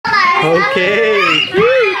Okay.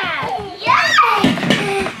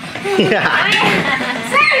 Yeah.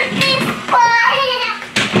 Safety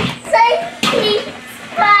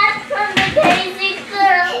spot from the crazy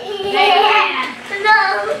girl. Yeah. No.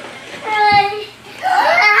 I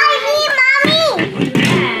need mommy.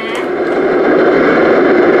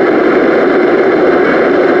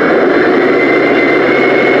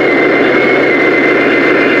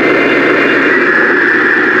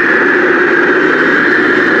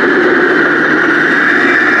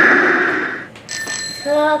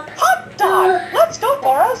 Hot dog! Let's go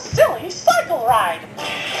for a silly cycle ride!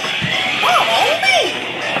 Follow me!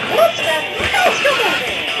 Let's get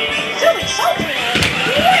moving! Silly cycling is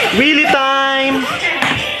great! Wheelie time!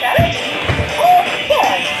 Get it? Oh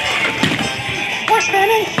boy! We're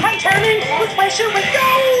spinning and turning! Which way should we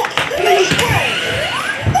go? This way!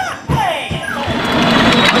 That way!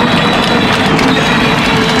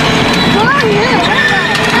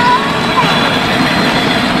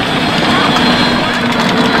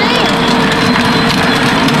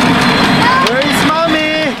 Where is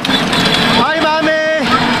mommy? Hi, mommy!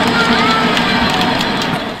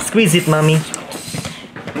 Squeeze it, mommy.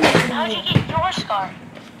 How'd you get your scar?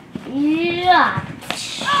 Yeah.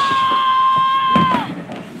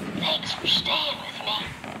 Thanks for staying with me.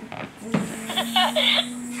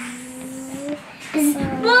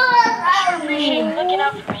 Appreciate you looking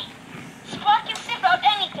out for me. Spot can sip out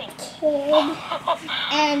anything.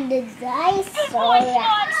 And the dinosaur. Boy,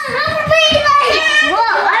 Spot.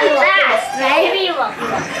 Whoa, I'm fast, baby. Come on.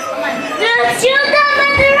 Shoot them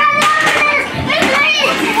and run after this.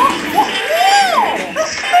 The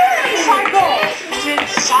spinning cycle! Did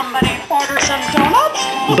somebody order some donuts?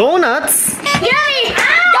 Donuts? Yummy!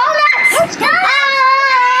 Donuts!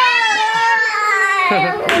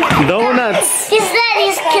 Donuts. He's dead.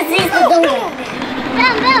 He's the donut.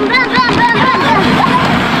 Bam, bam, bam, bam, bam, bam, bam.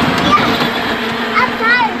 Yeah. I'm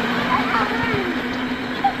tired.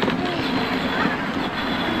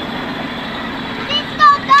 Let's go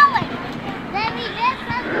going. Let me get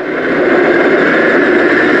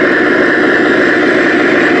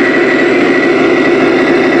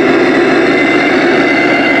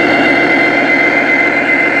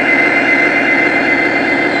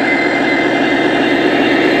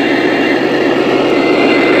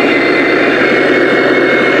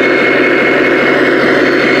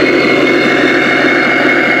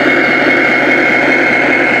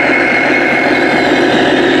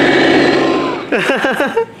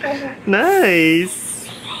Nice.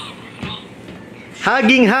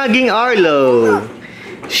 Hugging Arlo.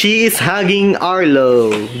 She is hugging Arlo,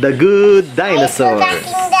 the good dinosaur.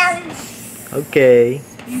 Okay.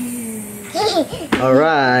 All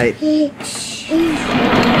right.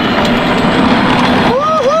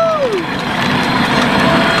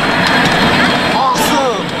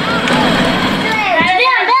 Awesome.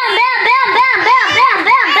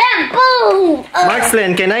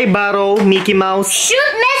 Marksland, can I borrow Mickey Mouse?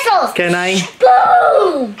 Shoot missiles! Can I?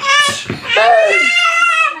 Boom! Boom!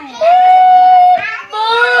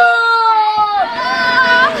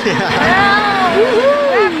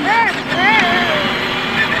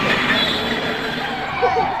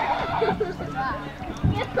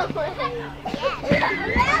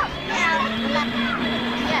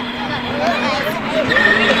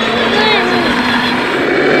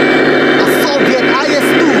 A Soviet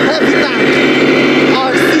IS-2 heavy tank,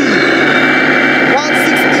 RC,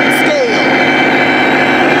 1/16 scale.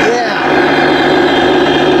 Yeah.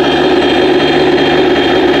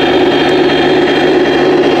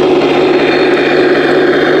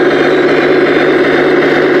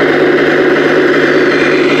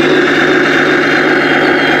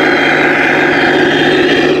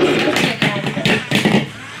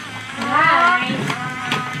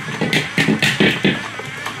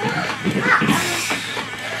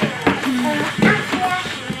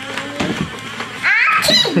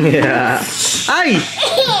 Yeah. Ay!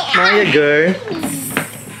 Maya girl.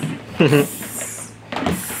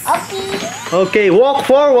 Okay, walk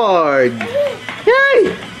forward.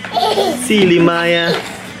 Yay! Silly Maya.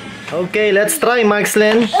 Okay, let's try,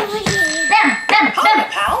 Marksland. Hi,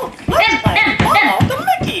 pal! Let's play follow the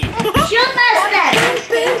Mickey! Shoot Master!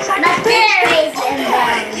 Master is in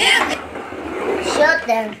there. Shoot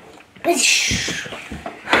them. Shoot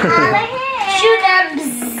them.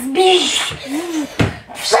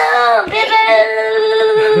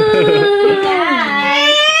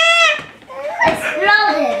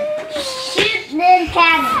 Exploded. Shoot them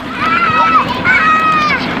cannon.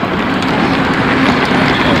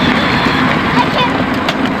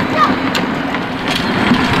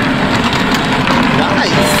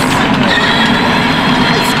 Nice!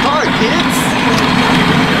 Nice car, kids!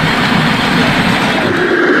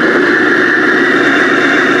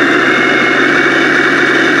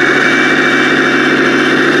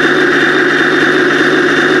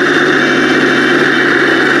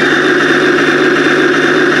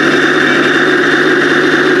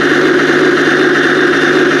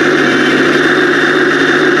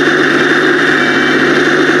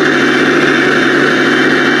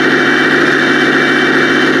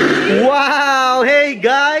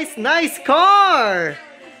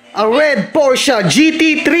 A red Porsche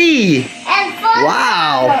GT3. And fun.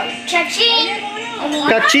 Wow. Cha-ching.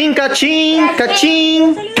 Kaching, kaching,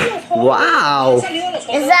 kaching. Wow.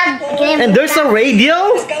 Is that game? And there's a radio?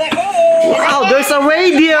 Wow, there's a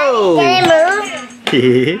radio. Can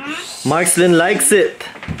it move? Marcelin likes it.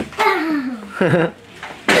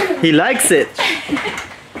 He likes it.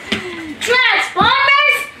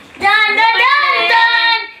 Transformers! Dun dun dun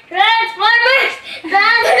dun! Transformers!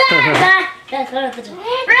 Dun dun dun dun! Transformers! Roll!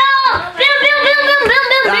 Boom boom boom boom boom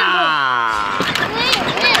boom boom!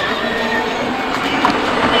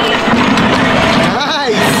 Ah,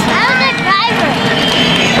 nice. I'm the driver.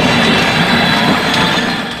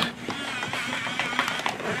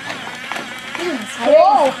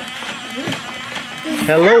 Whoa!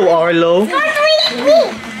 Hello, Arlo.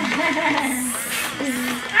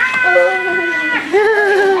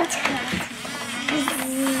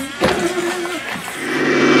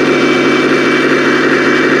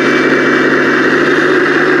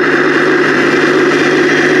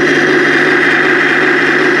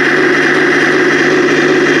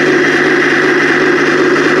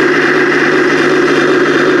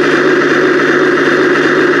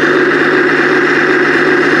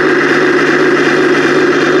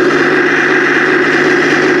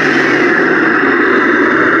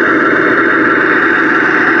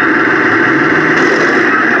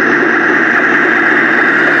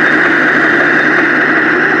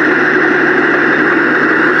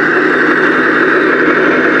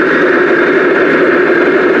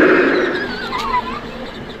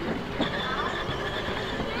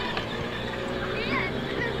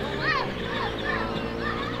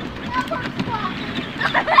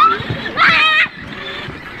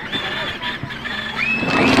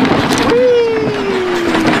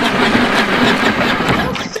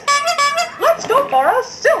 Let's go for a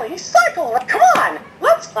silly cycle. Come on,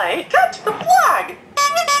 let's play catch the flag.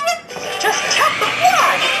 Just tap the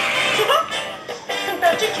flag.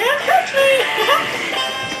 Bet you can't catch me.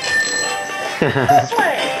 This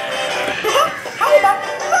way. How about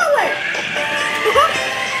that way?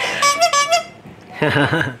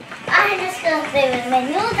 I'm just gonna play with my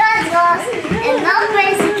new dinosaurs and not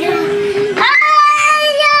basically.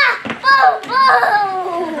 Hiya! Boom boom!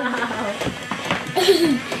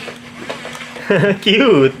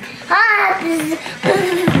 Cute. Boom!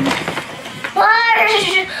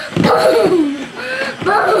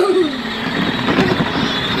 Boom!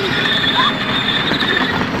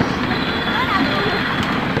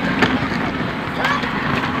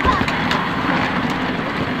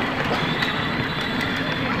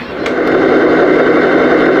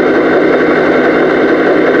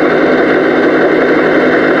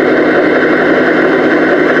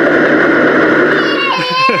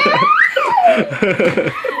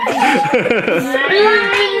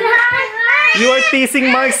 You are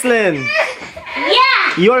teasing Marcelin.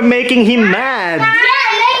 Yeah! You are making him mad. Yeah,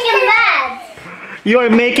 make him mad! You are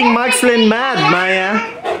making Marcelin mad, Maya.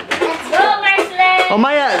 Let's go, Marcelin! Oh,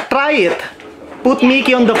 Maya, try it. Put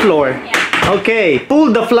Mickey on the floor. Okay,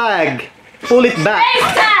 pull the flag. Pull it back.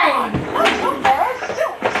 Next time! Let's go for a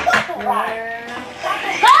silly cycle ride.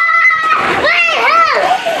 Wait, help!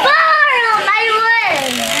 Boom! I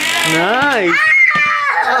win! Nice.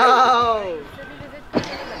 Oh.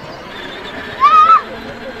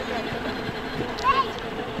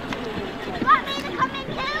 Want me to come in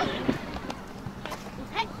too?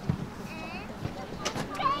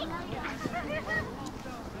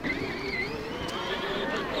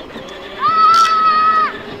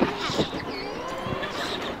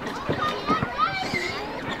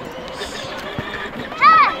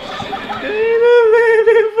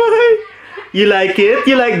 You like it?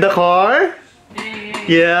 You like the car?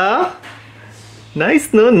 Yeah?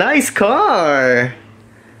 Nice, no? Nice car.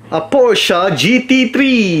 A Porsche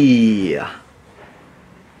GT3.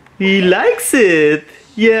 He likes it.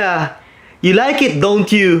 Yeah. You like it,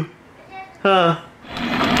 don't you? Huh?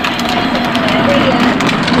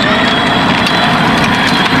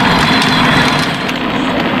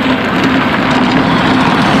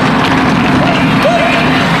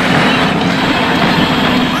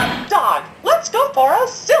 Dog, let's go for a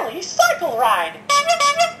silly cycle ride.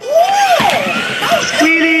 Whoa! Mouse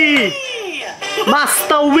Willy!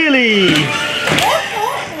 Master Willy!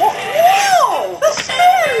 Whoa! The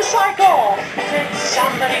spin cycle! Did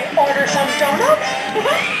somebody order some donuts?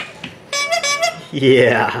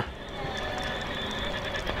 Yeah.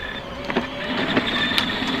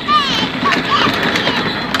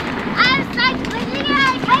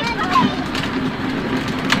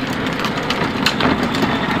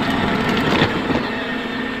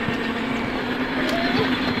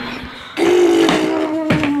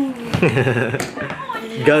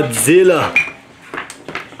 Godzilla.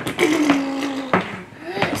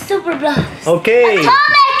 Super blast. Okay.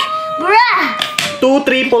 Atomic breath. 2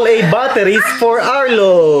 AAA batteries for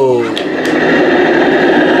Arlo.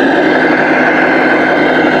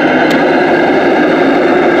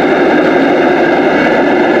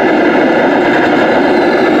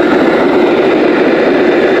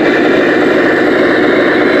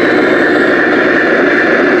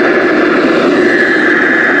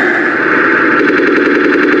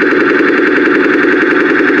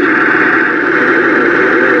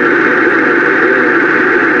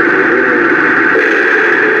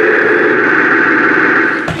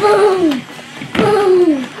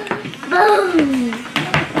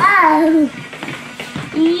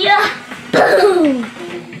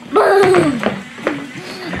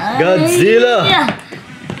 Godzilla.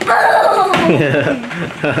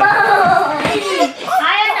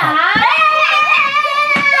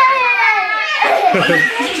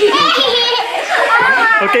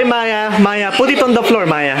 Okay, Maya, put it on the floor,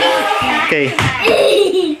 Maya. Okay.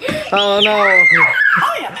 Oh no.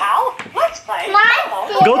 Hiya, pal. Let's play.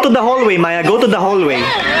 Go to the hallway, Maya. Go to the hallway.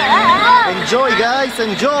 Enjoy, guys.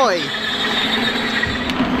 Enjoy.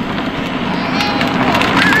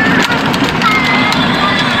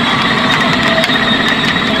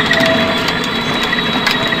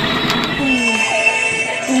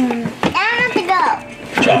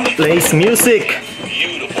 Plays music.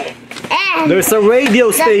 And There's a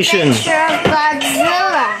radio station. picture of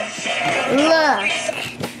Godzilla. Look.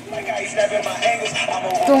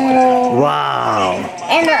 Wow.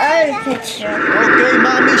 And the other picture. Okay,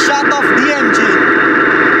 mommy, shut off the engine.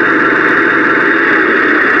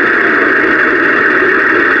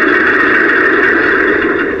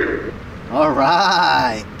 All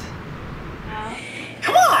right.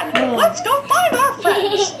 Come on, let's go find our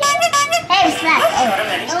friends. Hey, Snap. I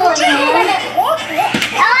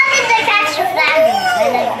wanted to catch the flag.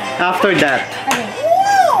 After that.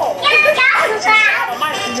 Whoa! Catch the flag.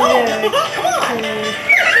 Come on.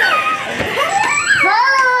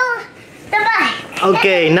 Follow the bike.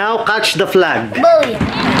 Okay, now catch the flag. Booyah.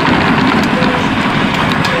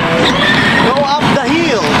 Go up the